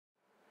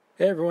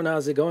Hey everyone,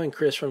 how's it going?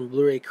 Chris from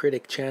Blu-ray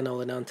Critic channel,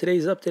 and on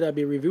today's update I'll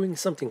be reviewing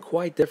something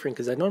quite different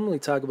because I normally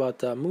talk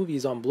about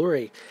movies on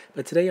Blu-ray,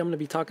 but today I'm going to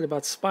be talking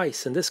about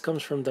spice, and this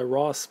comes from the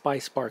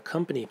RawSpiceBar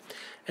company.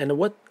 And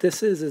what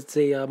this is, it's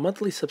a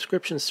monthly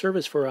subscription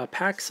service for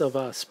packs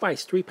of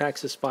spice, 3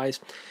 packs of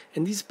spice,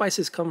 and these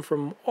spices come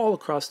from all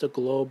across the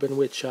globe, in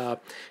which the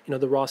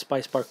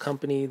RawSpiceBar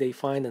company, they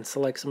find and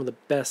select some of the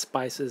best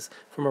spices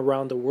from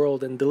around the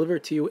world and deliver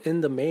to you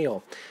in the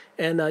mail.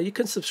 And you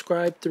can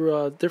subscribe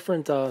through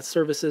different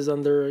services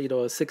under, a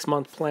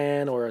 6-month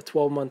plan or a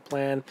 12-month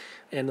plan.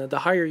 And the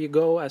higher you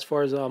go, as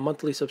far as a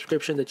monthly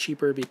subscription, the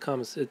cheaper it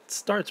becomes. It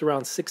starts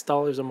around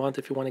 $6 a month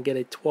if you want to get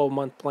a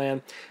 12-month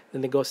plan.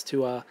 Then it goes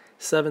to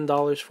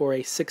 $7 for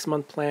a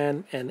 6-month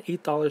plan and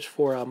 $8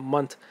 for a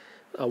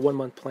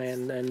 1-month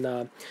plan.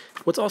 And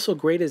what's also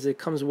great is it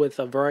comes with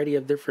a variety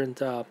of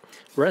different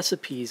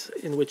recipes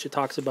in which it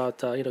talks about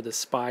the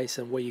spice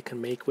and what you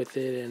can make with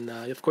it. And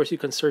of course you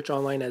can search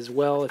online as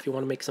well if you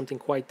want to make something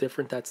quite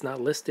different that's not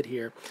listed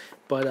here.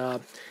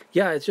 But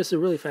yeah, it's just a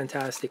really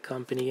fantastic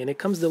company, and it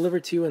comes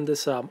delivered to you in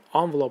this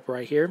envelope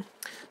right here.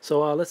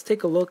 So let's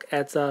take a look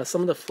at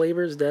some of the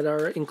flavors that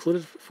are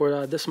included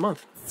for this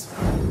month.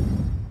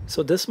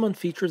 So this month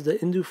features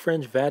the Indo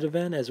French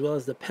Vativan as well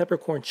as the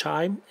peppercorn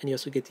chai, and you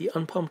also get the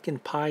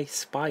unpumpkin pie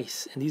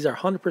spice. And these are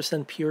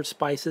 100% pure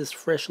spices,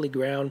 freshly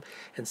ground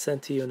and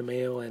sent to you in the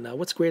mail. And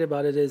what's great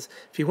about it is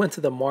if you went to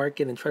the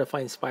market and try to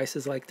find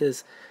spices like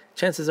this,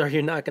 chances are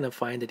you're not going to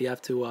find it. You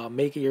have to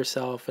make it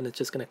yourself, and it's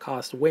just going to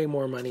cost way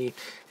more money.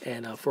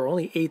 And for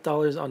only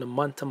 $8 on a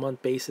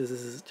month-to-month basis, this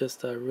is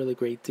just a really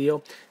great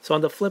deal. So on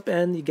the flip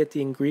end, you get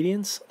the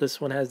ingredients. This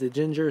one has the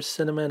ginger,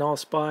 cinnamon,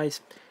 allspice.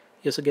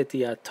 You also get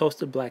the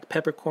toasted black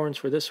peppercorns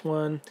for this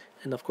one,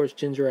 and of course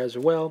ginger as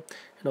well,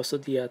 and also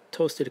the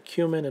toasted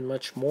cumin and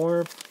much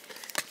more.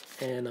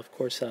 And of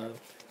course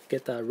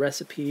get the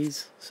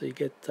recipes. So you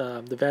get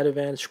the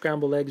Vativan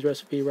scrambled eggs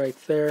recipe right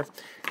there,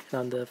 and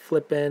on the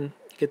flip end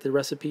you get the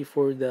recipe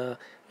for the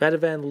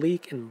Vativan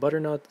leek and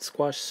butternut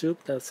squash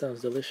soup. That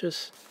sounds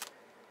delicious.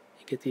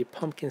 You get the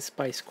pumpkin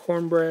spice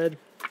cornbread,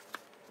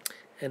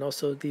 and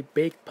also the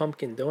baked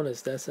pumpkin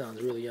donuts. That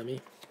sounds really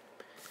yummy.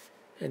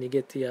 And you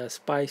get the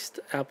spiced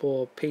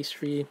apple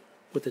pastry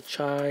with the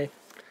chai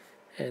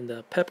and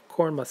the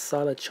peppercorn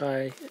masala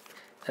chai.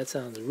 That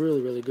sounds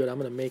really, really good. I'm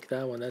going to make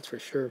that one, that's for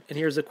sure. And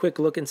here's a quick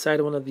look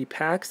inside one of the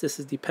packs. This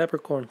is the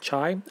peppercorn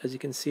chai. As you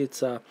can see,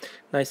 it's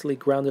nicely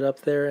grounded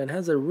up there and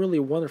has a really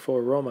wonderful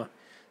aroma.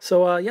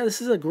 So yeah,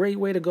 this is a great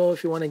way to go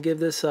if you want to give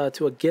this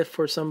to a gift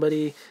for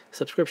somebody,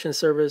 subscription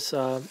service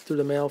through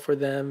the mail for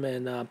them.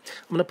 And I'm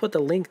going to put the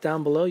link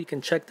down below. You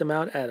can check them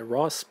out at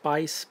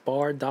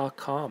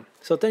RawSpiceBar.com.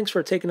 So thanks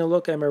for taking a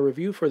look at my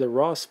review for the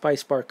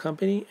RawSpiceBar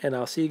company, and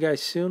I'll see you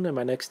guys soon in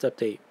my next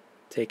update.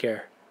 Take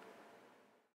care.